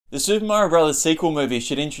The Super Mario Bros. Sequel movie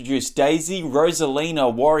should introduce Daisy,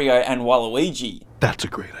 Rosalina, Wario, and Waluigi. That's a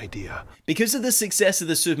great idea. Because of the success of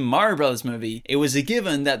the Super Mario Bros. Movie, it was a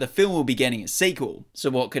given that the film will be getting a sequel. So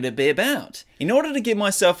what could it be about? In order to give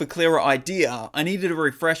myself a clearer idea, I needed to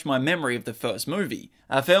refresh my memory of the first movie,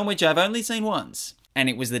 a film which I've only seen once, and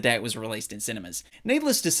it was the day it was released in cinemas.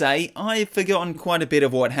 Needless to say, I've forgotten quite a bit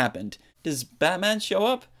of what happened. Does Batman show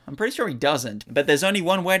up? I'm pretty sure he doesn't, but there's only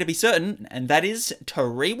one way to be certain, and that is to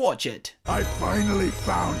rewatch it. I finally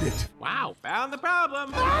found it. Wow, found the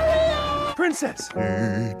problem. Princess.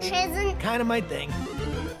 Isn't Kind of my thing.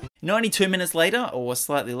 92 minutes later, or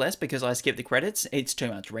slightly less because I skipped the credits, it's too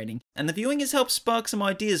much reading, and the viewing has helped spark some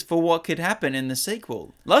ideas for what could happen in the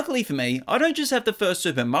sequel. Luckily for me, I don't just have the first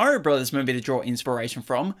Super Mario Bros. Movie to draw inspiration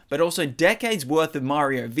from, but also decades worth of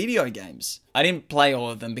Mario video games. I didn't play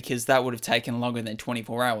all of them because that would have taken longer than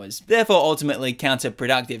 24 hours, therefore ultimately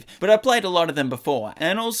counterproductive, but I played a lot of them before,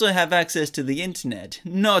 and also have access to the internet,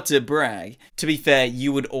 not to brag. To be fair,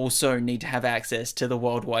 you would also need to have access to the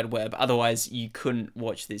World Wide Web, otherwise you couldn't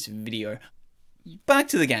watch this video. Back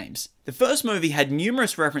to the games. The first movie had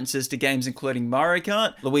numerous references to games including Mario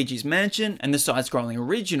Kart, Luigi's Mansion, and the side-scrolling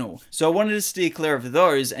original, so I wanted to steer clear of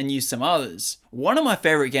those and use some others. One of my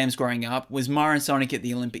favourite games growing up was Mario and Sonic at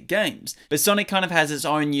the Olympic Games, but Sonic kind of has its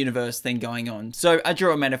own universe thing going on, so I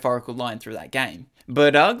drew a metaphorical line through that game.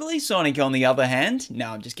 But Ugly Sonic on the other hand? No,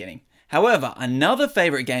 I'm just kidding. However, another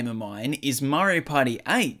favourite game of mine is Mario Party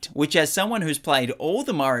 8, which as someone who's played all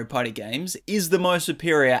the Mario Party games, is the most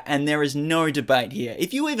superior and there is no debate here.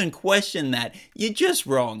 If you even question that, you're just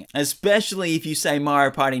wrong, especially if you say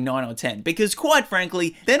Mario Party 9 or 10, because quite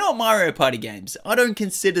frankly, they're not Mario Party games. I don't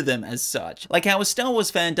consider them as such. Like how a Star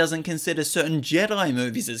Wars fan doesn't consider certain Jedi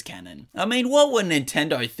movies as canon. I mean, what were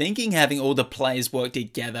Nintendo thinking having all the players work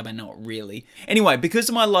together but not really? Anyway, because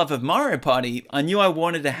of my love of Mario Party, I knew I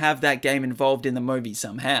wanted to have that game involved in the movie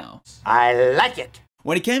somehow. I like it.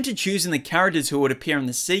 When it came to choosing the characters who would appear in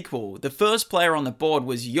the sequel, the first player on the board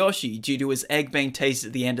was Yoshi due to his egg being teased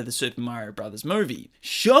at the end of the Super Mario Bros. Movie.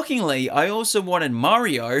 Shockingly, I also wanted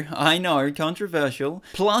Mario, I know, controversial,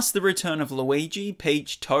 plus the return of Luigi,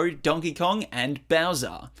 Peach, Toad, Donkey Kong, and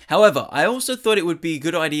Bowser. However, I also thought it would be a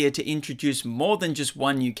good idea to introduce more than just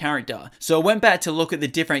one new character, so I went back to look at the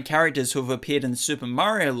different characters who have appeared in the Super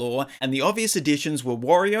Mario lore, and the obvious additions were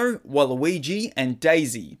Wario, Waluigi, and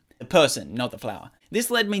Daisy. The person, not the flower.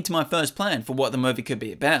 This led me to my first plan for what the movie could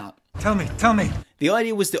be about. Tell me. The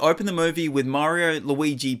idea was to open the movie with Mario,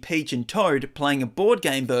 Luigi, Peach, and Toad playing a board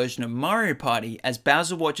game version of Mario Party as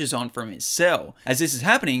Bowser watches on from his cell. As this is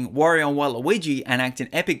happening, Wario and Waluigi enact an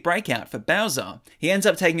epic breakout for Bowser. He ends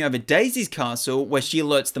up taking over Daisy's castle where she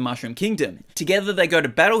alerts the Mushroom Kingdom. Together they go to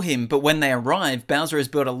battle him, but when they arrive, Bowser has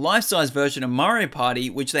built a life-size version of Mario Party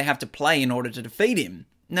which they have to play in order to defeat him.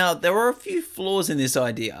 Now, there are a few flaws in this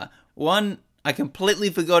idea. One, I completely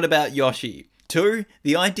forgot about Yoshi. 2,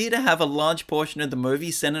 the idea to have a large portion of the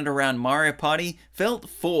movie centered around Mario Party felt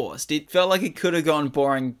forced. It felt like it could have gone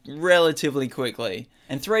boring relatively quickly.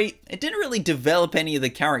 And 3, it didn't really develop any of the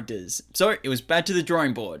characters. So it was back to the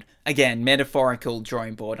drawing board. Again, metaphorical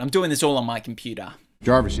drawing board. I'm doing this all on my computer.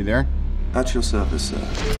 Jarvis, you there? At your service,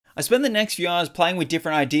 sir. I spent the next few hours playing with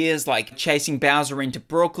different ideas like chasing Bowser into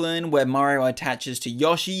Brooklyn where Mario attaches to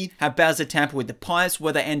Yoshi, have Bowser tamper with the pipes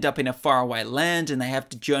where they end up in a faraway land and they have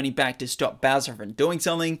to journey back to stop Bowser from doing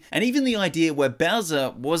something, and even the idea where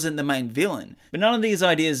Bowser wasn't the main villain. But none of these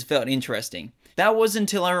ideas felt interesting. That was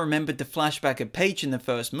until I remembered the flashback of Peach in the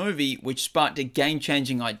first movie, which sparked a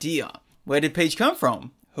game-changing idea. Where did Peach come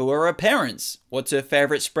from? Who are her parents? What's her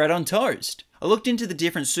favourite spread on toast? I looked into the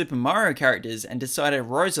different Super Mario characters and decided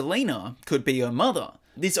Rosalina could be her mother.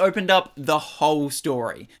 This opened up the whole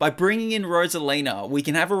story. By bringing in Rosalina, we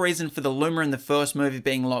can have a reason for the Luma in the first movie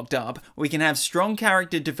being locked up, we can have strong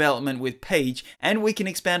character development with Peach, and we can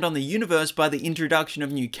expand on the universe by the introduction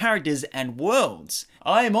of new characters and worlds.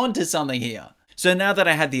 I am onto something here. So now that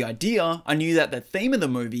I had the idea, I knew that the theme of the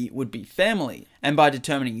movie would be family. And by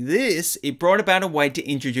determining this, it brought about a way to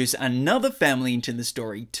introduce another family into the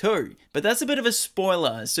story too. But that's a bit of a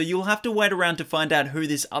spoiler, so you'll have to wait around to find out who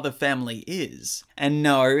this other family is. And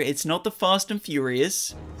no, it's not the Fast and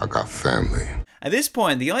Furious. I got family. At this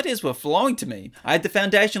point, the ideas were flowing to me. I had the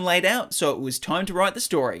foundation laid out, so it was time to write the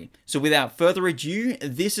story. So without further ado,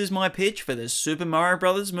 this is my pitch for the Super Mario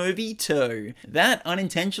Bros. Movie 2. That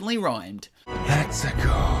unintentionally rhymed. Let's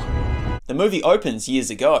go. The movie opens years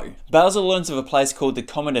ago. Bowser learns of a place called the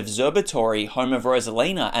Comet Observatory, home of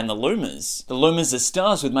Rosalina and the Lumas. The Lumas are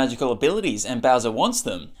stars with magical abilities and Bowser wants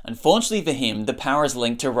them. Unfortunately for him, the power is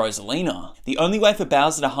linked to Rosalina. The The only way for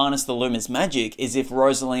Bowser to harness the Luma's magic is if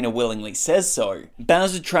Rosalina willingly says so.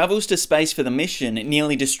 Bowser travels to space for the mission,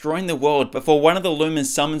 nearly destroying the world before one of the Lumas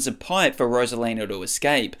summons a pipe for Rosalina to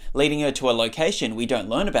escape, leading her to a location we don't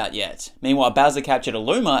learn about yet. Meanwhile, Bowser captured a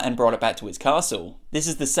Luma and brought it back to his castle. This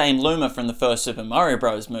is the same Luma from the first Super Mario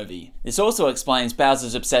Bros. Movie. This also explains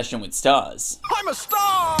Bowser's obsession with stars. I'm a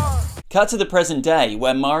star! Cut to the present day,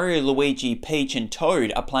 where Mario, Luigi, Peach, and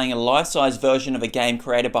Toad are playing a life-size version of a game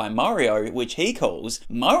created by Mario, which he calls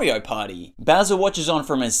Mario Party. Bowser watches on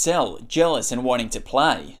from his cell, jealous and wanting to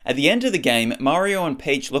play. At the end of the game, Mario and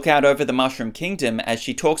Peach look out over the Mushroom Kingdom as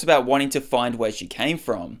she talks about wanting to find where she came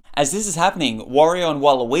from. As this is happening, Wario and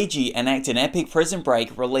Waluigi enact an epic prison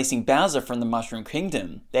break, releasing Bowser from the Mushroom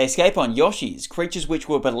Kingdom. They escape on Yoshis, creatures which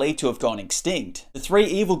were believed to have gone extinct. The three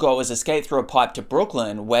evil goers escape through a pipe to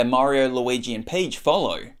Brooklyn, where Mario, Luigi, and Peach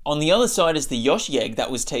follow. On the other side is the Yoshi egg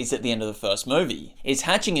that was teased at the end of the first movie. It's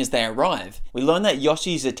hatching as they arrive. We learn that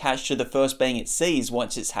Yoshi is attached to the first being it sees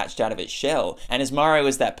once it's hatched out of its shell, and as Mario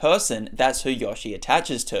is that person, that's who Yoshi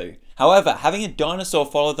attaches to. However, having a dinosaur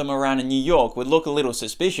follow them around in New York would look a little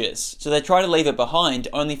suspicious, so they try to leave it behind,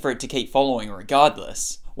 only for it to keep following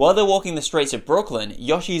regardless. While they're walking the streets of Brooklyn,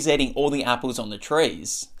 Yoshi is eating all the apples on the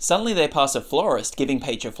trees. Suddenly they pass a florist, giving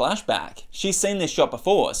Peach a flashback. She's seen this shop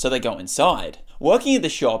before, so they go inside. Working at the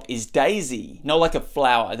shop is Daisy. Not like a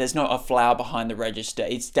flower, there's not a flower behind the register,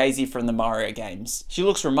 it's Daisy from the Mario games. She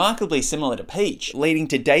looks remarkably similar to Peach, leading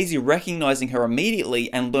to Daisy recognizing her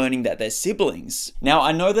immediately and learning that they're siblings. Now,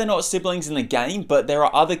 I know they're not siblings in the game, but there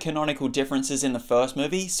are other canonical differences in the first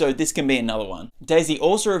movie, so this can be another one. Daisy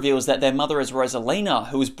also reveals that their mother is Rosalina,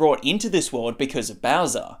 who was brought into this world because of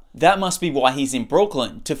Bowser. That must be why he's in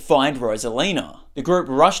Brooklyn, to find Rosalina. The group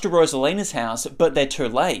rush to Rosalina's house, but they're too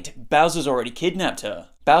late. Bowser's already kidnapped her.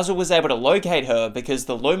 Bowser was able to locate her because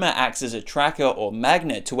the Luma acts as a tracker or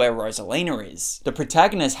magnet to where Rosalina is. The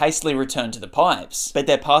protagonists hastily return to the pipes, but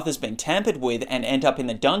their path has been tampered with and end up in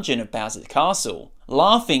the dungeon of Bowser's castle.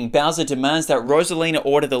 Laughing, Bowser demands that Rosalina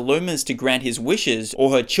order the Lumas to grant his wishes,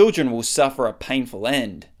 or her children will suffer a painful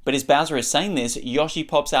end. But as Bowser is saying this, Yoshi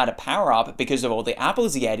pops out a power-up because of all the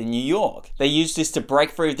apples he ate in New York. They use this to break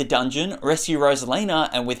free of the dungeon, rescue Rosalina,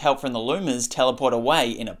 and with help from the Lumas, teleport away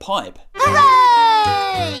in a pipe.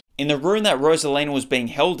 Hooray! In the room that Rosalina was being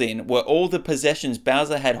held in were all the possessions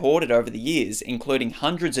Bowser had hoarded over the years, including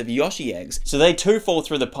hundreds of Yoshi eggs, so they too fall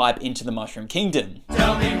through the pipe into the Mushroom Kingdom.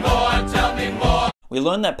 Tell me more, tell me more! We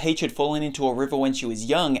learned that Peach had fallen into a river when she was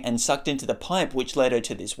young and sucked into the pipe, which led her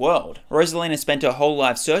to this world. Rosalina spent her whole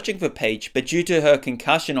life searching for Peach, but due to her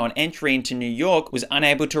concussion on entry into New York, was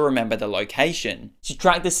unable to remember the location. She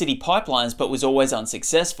tracked the city pipelines, but was always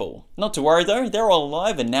unsuccessful. Not to worry though, they're all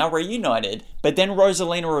alive and now reunited. But then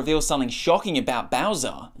Rosalina reveals something shocking about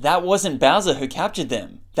Bowser. That wasn't Bowser who captured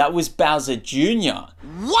them. That was Bowser Jr.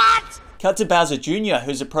 What?! Cut to Bowser Jr.,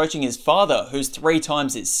 who's approaching his father, who's 3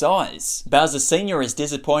 times his size. Bowser Sr. is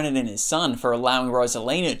disappointed in his son for allowing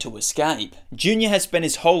Rosalina to escape. Jr. has spent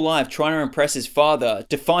his whole life trying to impress his father,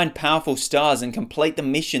 to find powerful stars and complete the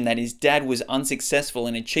mission that his dad was unsuccessful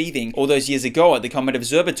in achieving all those years ago at the Comet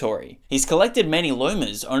Observatory. He's collected many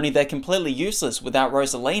Lumas, only they're completely useless without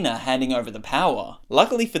Rosalina handing over the power.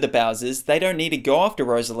 Luckily for the Bowsers, they don't need to go after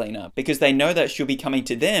Rosalina, because they know that she'll be coming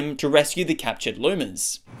to them to rescue the captured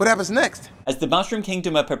Lumas. What happens next? As the Mushroom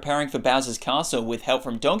Kingdom are preparing for Bowser's castle with help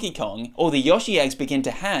from Donkey Kong, all the Yoshi eggs begin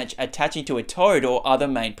to hatch, attaching to a Toad or other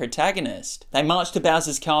main protagonist. They march to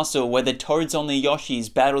Bowser's castle where the Toads on the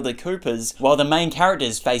Yoshis battle the Koopas, while the main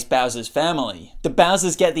characters face Bowser's family. The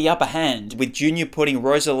Bowsers get the upper hand, with Jr. putting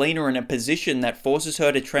Rosalina in a position that forces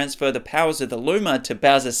her to transfer the powers of the Luma to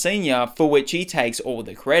Bowser Sr., for which he takes all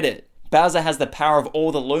the credit. Bowser has the power of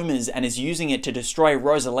all the Lumas and is using it to destroy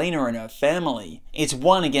Rosalina and her family. It's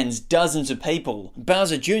one against dozens of people.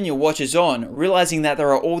 Bowser Jr. watches on, realizing that there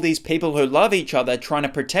are all these people who love each other trying to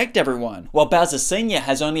protect everyone, while Bowser Sr.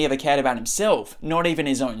 has only ever cared about himself, not even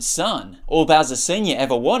his own son. All Bowser Sr.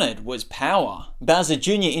 ever wanted was power. Bowser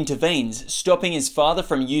Jr. intervenes, stopping his father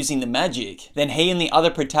from using the magic. Then he and the other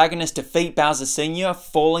protagonists defeat Bowser Sr.,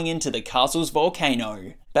 falling into the castle's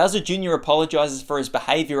volcano. Bowser Jr. apologizes for his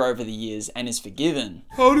behavior over the years and is forgiven.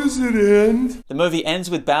 How does it end? The movie ends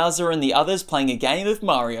with Bowser and the others playing a game of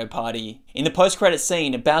Mario Party. In the post-credit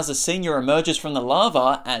scene, Bowser Sr. emerges from the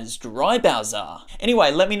lava as Dry Bowser. Anyway,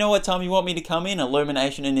 let me know what time you want me to come in,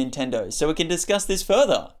 Illumination and Nintendo, so we can discuss this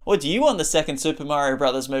further. What do you want the second Super Mario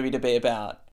Bros. Movie to be about?